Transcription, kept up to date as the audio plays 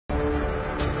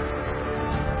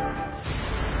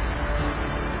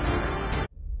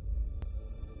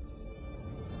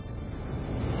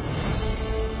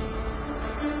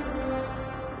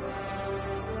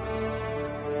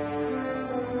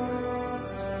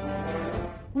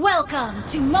Welcome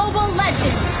to Mobile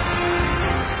Legends!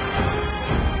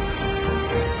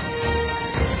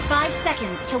 5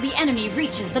 seconds till the enemy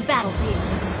reaches the battlefield.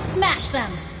 Smash them!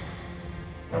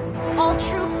 All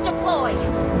troops deployed!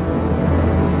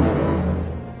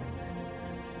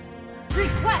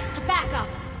 Request backup!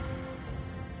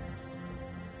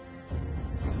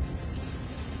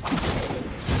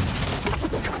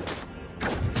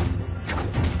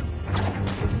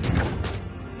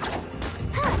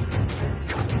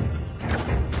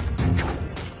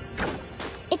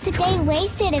 It's a day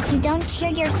wasted if you don't cheer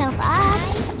yourself up.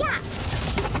 Yeah.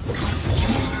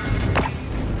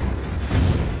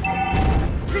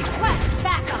 Request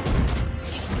backup!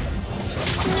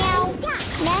 Meow. Yeah.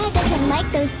 Nana doesn't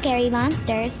like those scary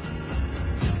monsters.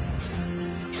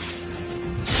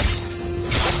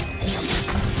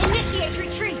 Initiate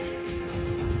retreat!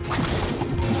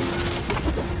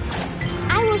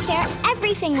 I will share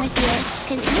everything with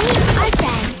you, because we are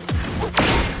friends.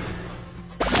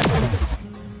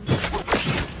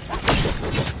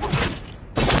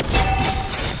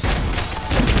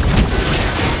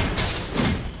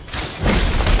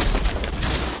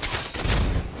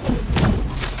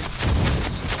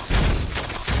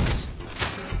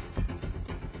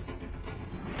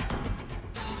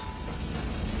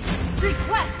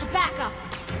 Request backup!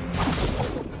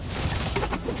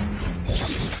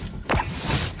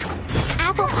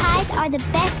 Apple pies are the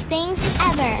best things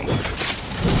ever.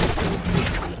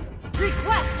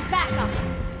 Request backup!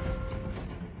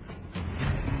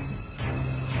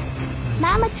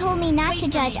 Mama told me not to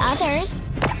judge others.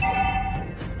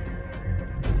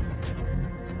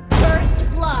 First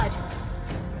blood!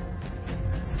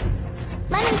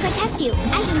 Let me protect you.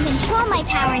 I can control my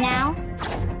power now.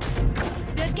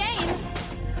 Good game!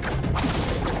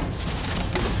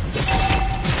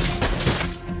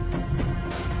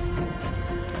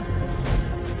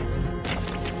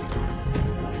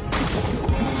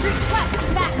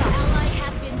 Request backup! Ally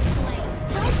has been slain.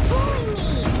 Don't bully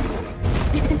me.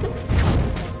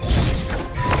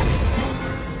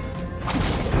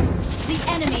 The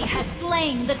enemy has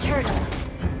slain the turtle.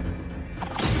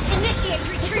 Initiate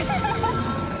retreat!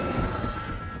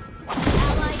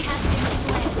 Ally has been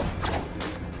slain.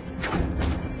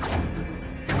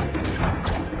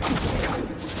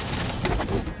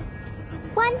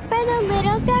 One for the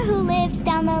little girl who lives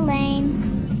down the lane.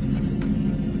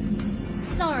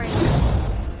 Sorry.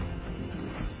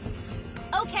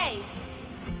 Okay.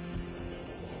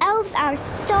 Elves are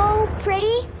so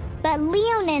pretty, but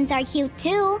leonins are cute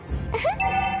too.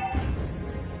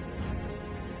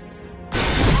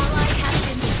 Ally has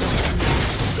been slain.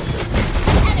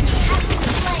 An enemy has been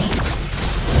slain.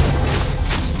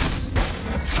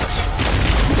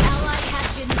 Ally has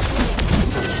been slain.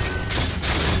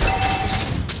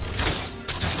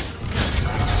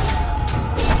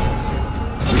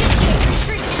 Initiate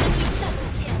retreat. Double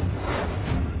kill.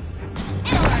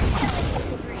 And our killing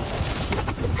spree.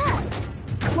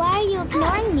 Why are you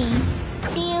ignoring me?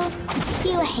 Do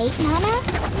you hate Nana?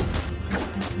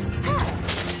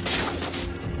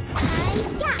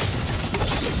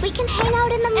 We can hang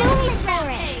out in the moonlit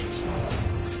forest.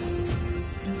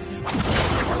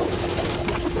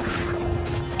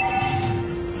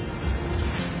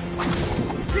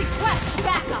 Request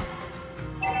backup!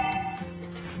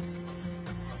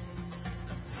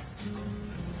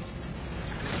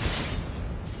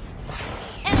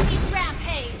 Enemy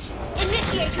rampage!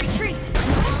 Initiate retreat!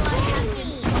 Ally has been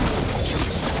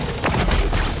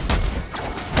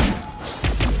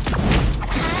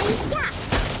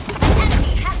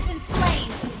enemy has been slain!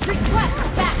 Request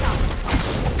backup!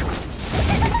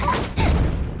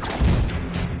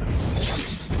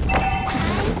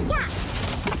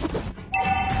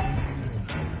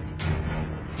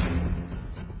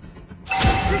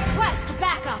 Request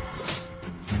backup!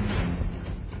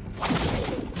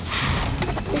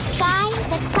 The sky,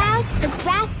 the clouds, the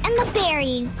grass, and the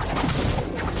berries.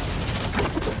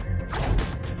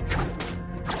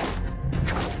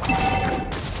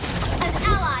 An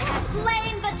ally has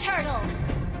slain the turtle!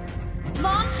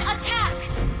 Launch attack!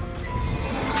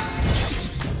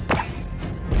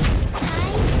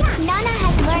 Nana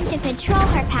has learned to control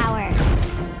her power.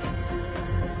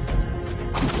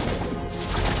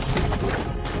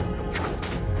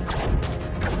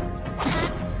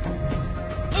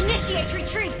 Initiate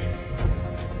retreat!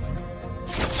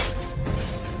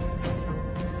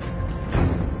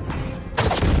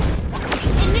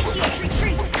 Initiate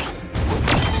retreat!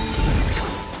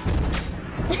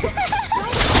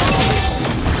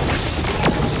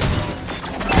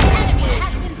 Enemy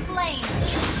has been slain!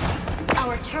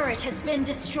 Our turret has been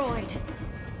destroyed.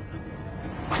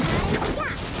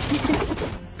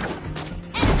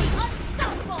 Enemy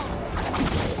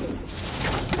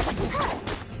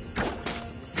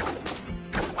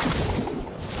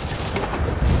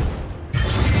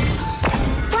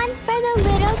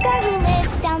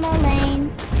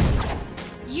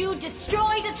You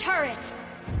destroyed a turret!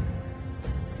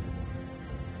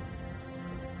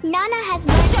 Nana has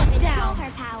learned to Shut control down.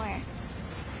 her power.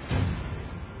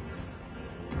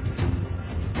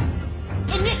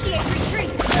 Initiate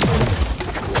retreat!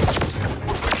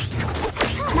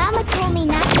 Mama told me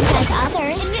not to like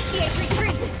others. Initiate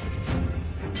retreat!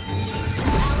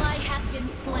 Ally has been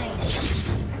slain.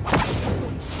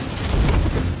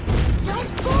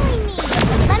 Don't bully me.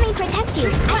 Let me protect you.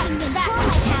 I can Request back. control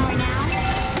my power now.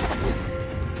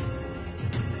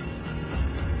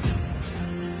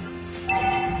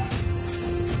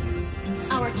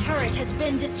 Our turret has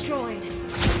been destroyed.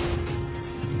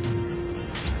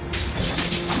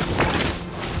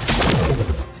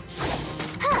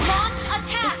 Launch The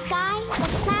attack! sky, the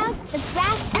clouds, the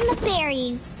grass, and the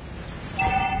fairies.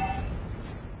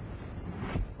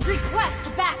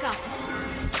 Request backup!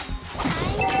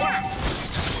 Yeah.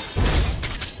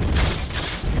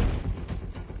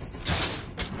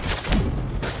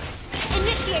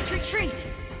 Initiate retreat!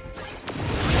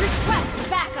 Request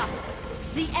backup!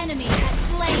 The enemy has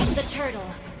slain the turtle.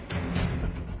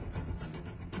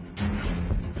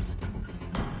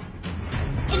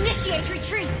 Initiate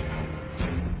retreat!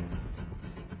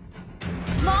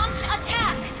 Launch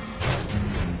attack!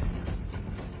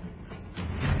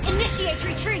 Initiate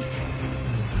retreat!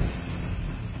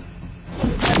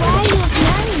 Why are you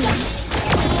ignoring me?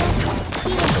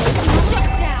 Shut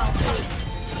down!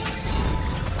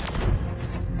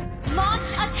 Launch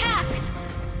attack!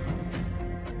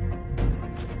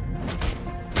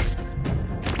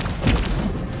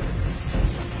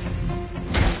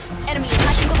 Enemy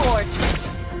attacking the board.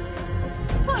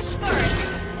 Push first!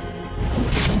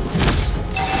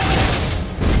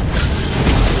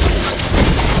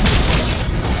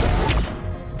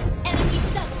 Enemy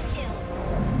double kill.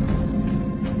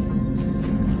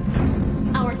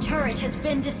 Our turret has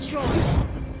been destroyed.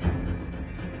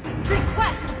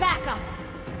 Request backup!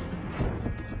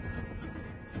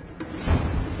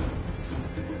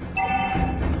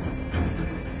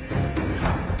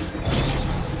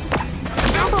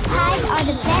 Apple pies are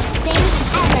the best things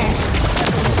ever.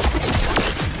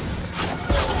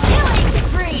 Killing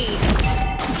spree!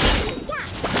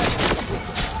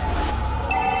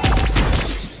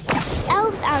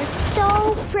 Elves are so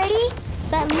pretty,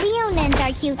 but leonines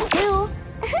are cute too.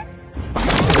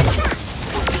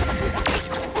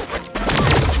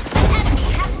 An enemy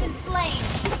has been slain!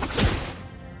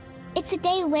 It's a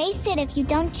day wasted if you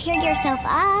don't cheer yourself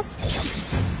up.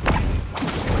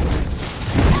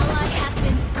 Ally has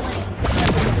been slain.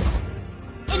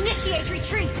 Initiate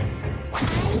retreat!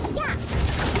 Yeah.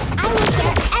 I will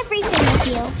share everything with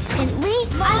you, because we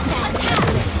are Launch friends. attack!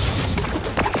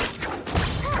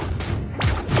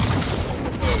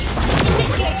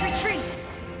 Initiate retreat!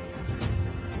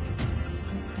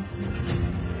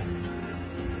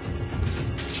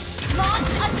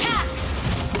 Launch attack!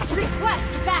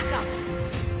 Request backup!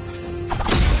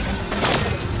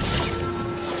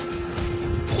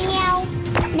 Meow.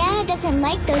 Nana doesn't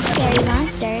like those scary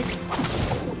monsters.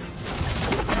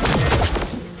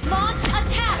 Launch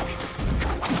attack!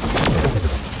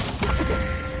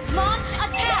 Launch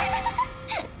attack!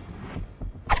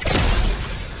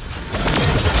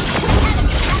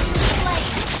 Enemy has been slain!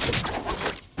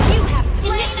 You have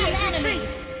slain an enemy!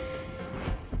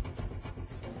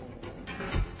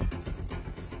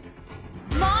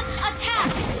 Launch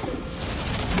attack!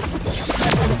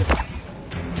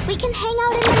 We can hang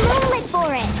out in the moonlit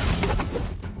forest.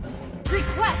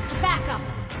 Request backup!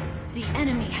 The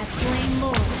enemy has slain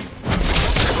Lord.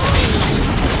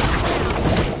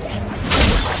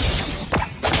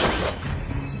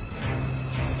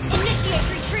 Initiate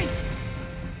retreat!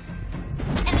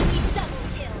 Enemy double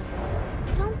kill!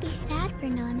 Don't be sad for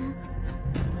Nana.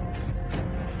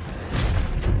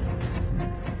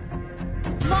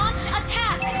 Launch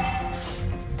attack!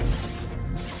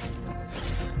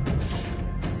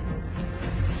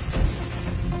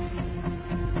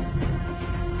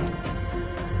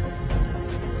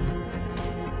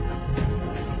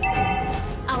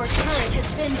 Our turret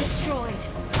has been destroyed.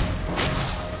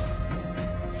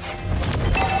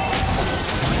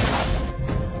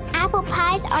 Apple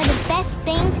pies are the best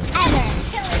things ever.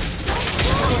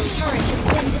 Our turret has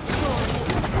been destroyed.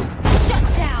 Shut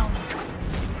down!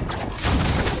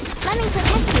 Let me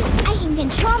protect you. I can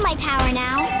control my power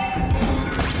now.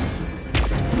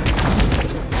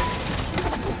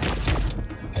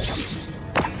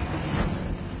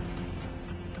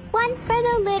 One for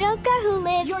the little girl who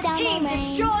lives Your down team the lane.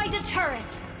 destroyed a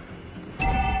turret!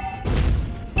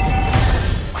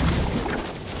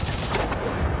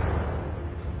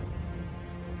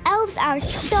 Elves are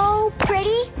so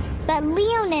pretty, but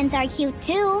leonines are cute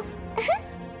too.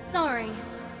 Sorry.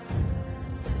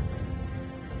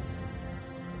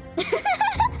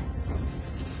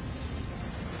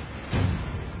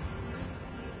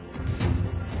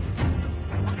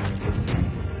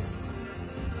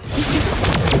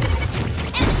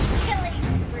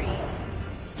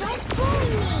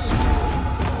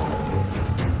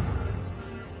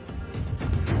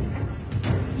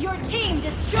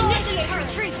 Initiate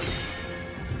retreat!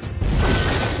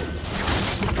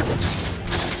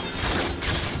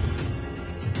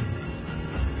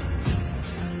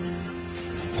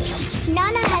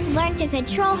 Nana has learned to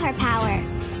control her power.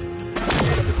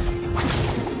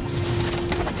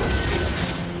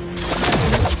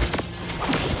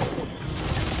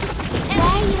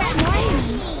 Why are you ignoring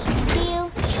me?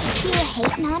 Do you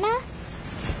hate Nana?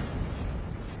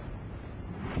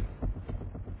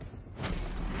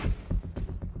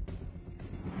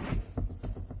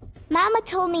 Mama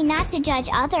told me not to judge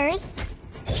others.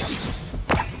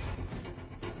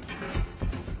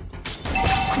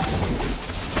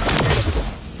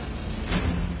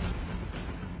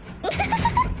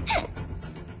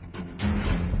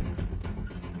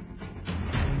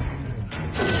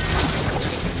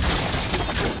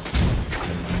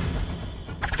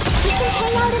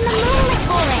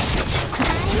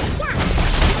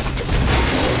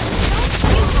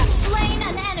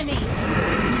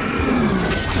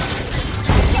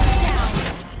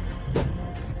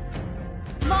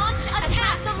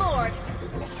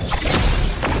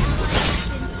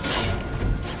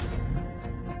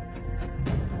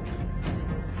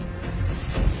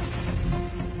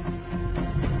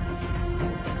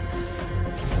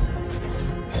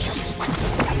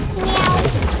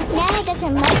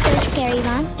 Doesn't like those scary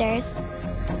monsters.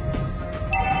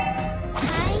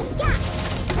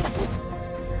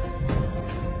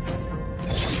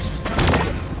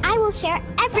 I will share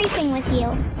everything with you,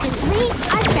 because we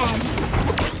are friends.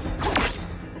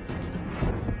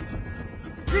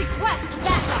 Request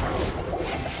backup!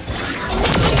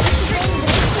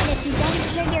 Initiate if you don't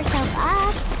cheer yourself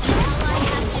up. Ally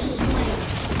has been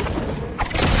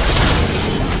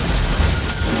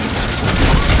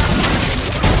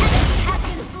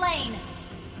slain.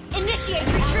 Initiate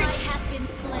retreat! Has been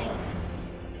slain.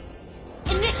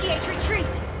 Initiate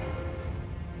retreat!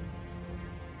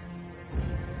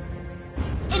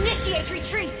 Initiate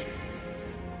retreat!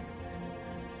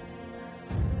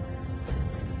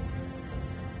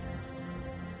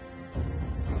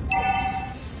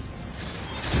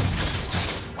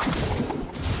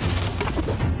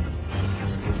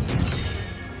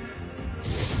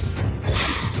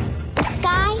 The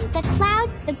sky, the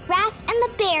clouds, the grass, and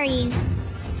the berries.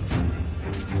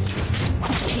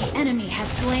 The enemy has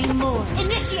slain Lord.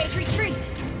 Initiate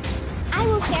retreat! I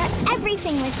will share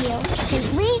everything with you,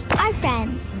 because we are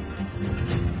friends.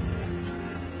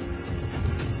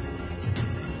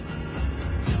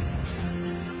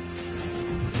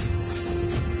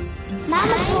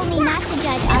 Mama told me not to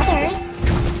judge others.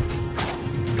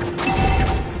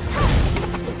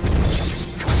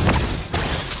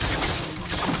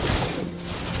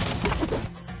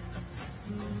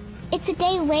 It's a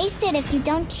day wasted if you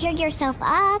don't cheer yourself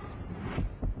up.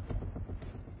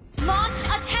 Launch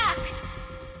attack!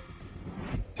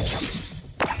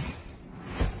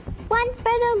 One for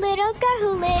the little girl who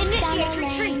lives down Initiate the lane.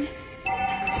 retreat!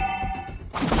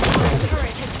 Our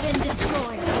turret has been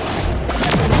destroyed.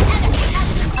 Enemy has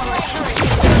been slain. Our turret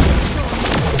has been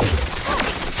destroyed.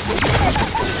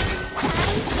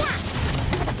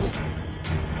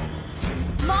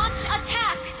 Launch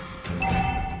attack!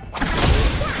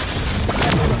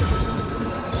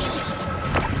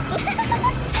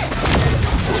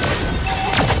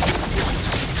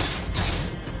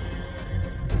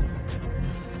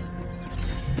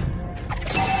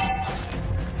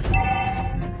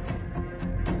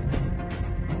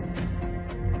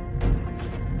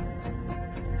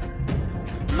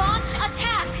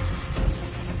 Attack!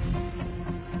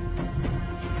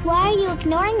 Why are you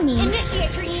ignoring me?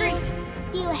 Initiate retreat!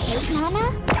 Do you hate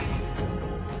Nana?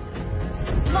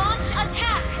 Launch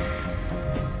attack!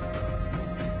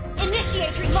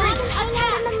 Initiate retreat! Launch attack!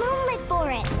 attack in the moonlit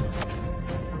forest.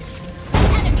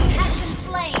 Enemy has been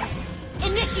slain!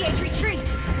 Initiate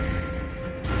retreat!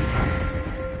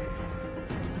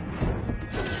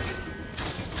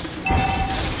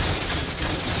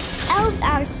 Elves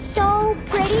are so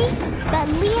pretty, but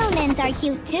leonins are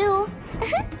cute too.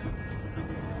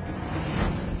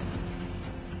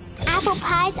 Apple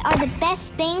pies are the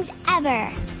best things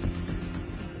ever.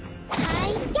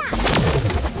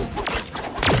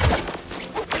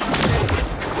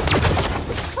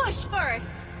 Push first!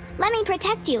 Let me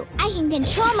protect you. I can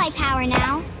control my power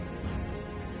now.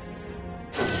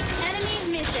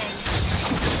 Enemy missing!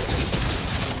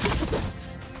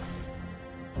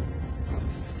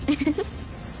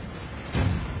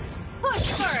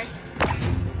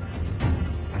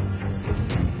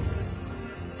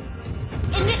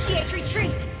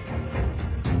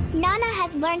 Nana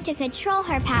has learned to control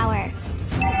her power.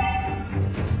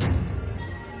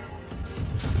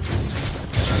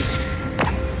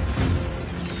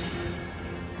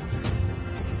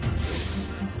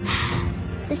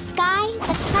 The sky,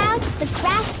 the clouds, the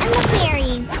grass, and the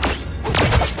berries.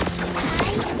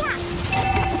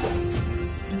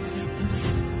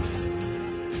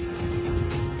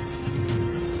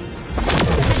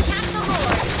 Attack the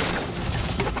Lord!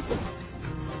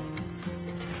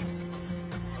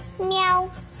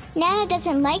 Meow. Nana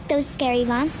doesn't like those scary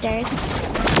monsters.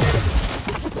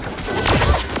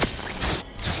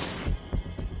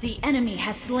 The enemy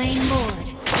has slain Lord.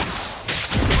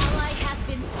 Ally has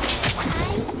been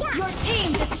slain. Your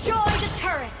team destroyed the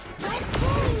turret. Don't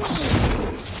bully me.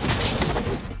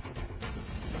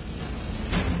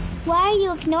 Why are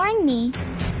you ignoring me?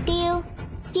 Do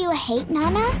you hate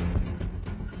Nana?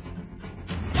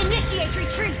 Initiate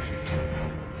retreat.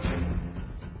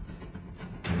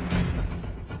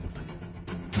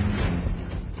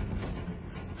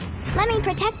 Let me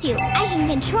protect you. I can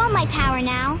control my power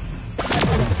now.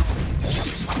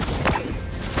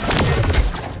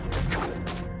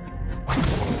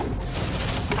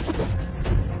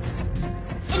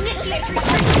 Initiate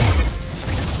retreat.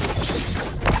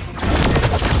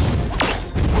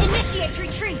 Initiate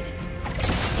retreat.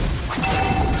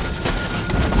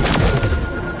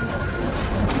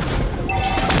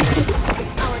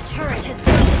 Our turret has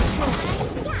been destroyed.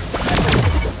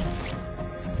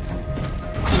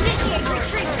 Initiate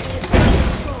retreat.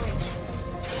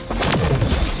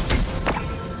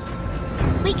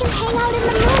 We can hang out in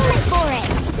the moonlit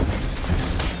forest.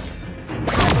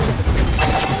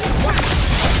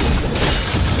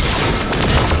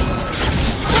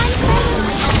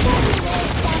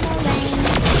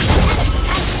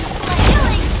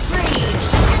 Killing spree.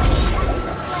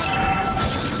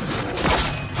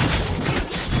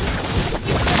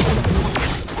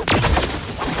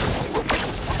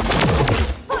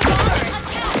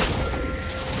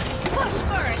 Push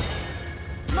bird.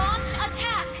 Launch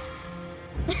attack.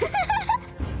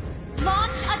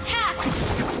 Launch attack.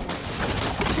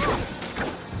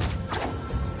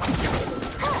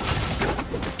 I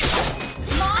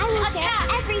Launch will attack. share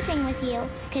everything with you,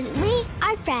 because we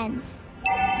are friends.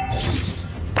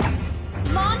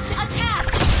 Launch attack.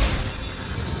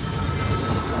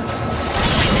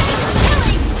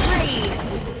 Killing spree.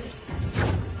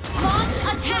 Launch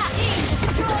attack. Team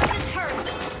destroy the turret.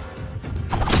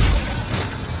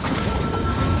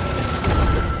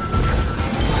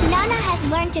 Nana has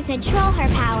learned to control her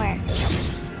power.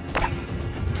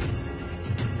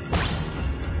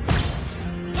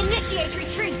 Initiate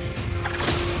retreat.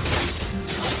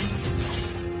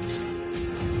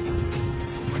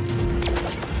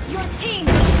 Your team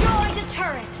destroyed a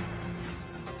turret.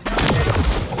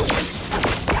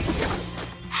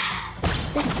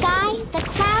 The sky, the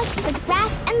clouds, the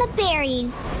grass, and the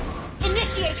berries.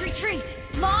 Initiate retreat.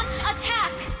 Launch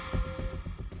attack.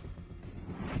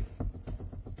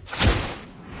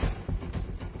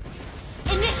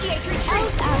 Initiate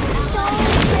retreat. Elves are so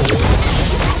pretty.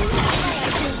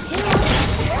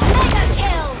 Mega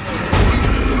kill.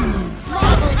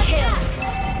 Double kill.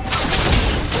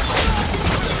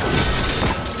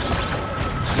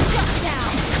 Shut down.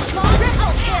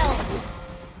 Triple kill.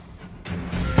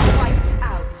 Wiped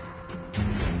out.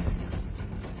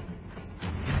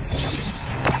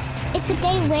 It's a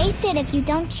day wasted if you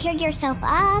don't cheer yourself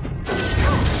up.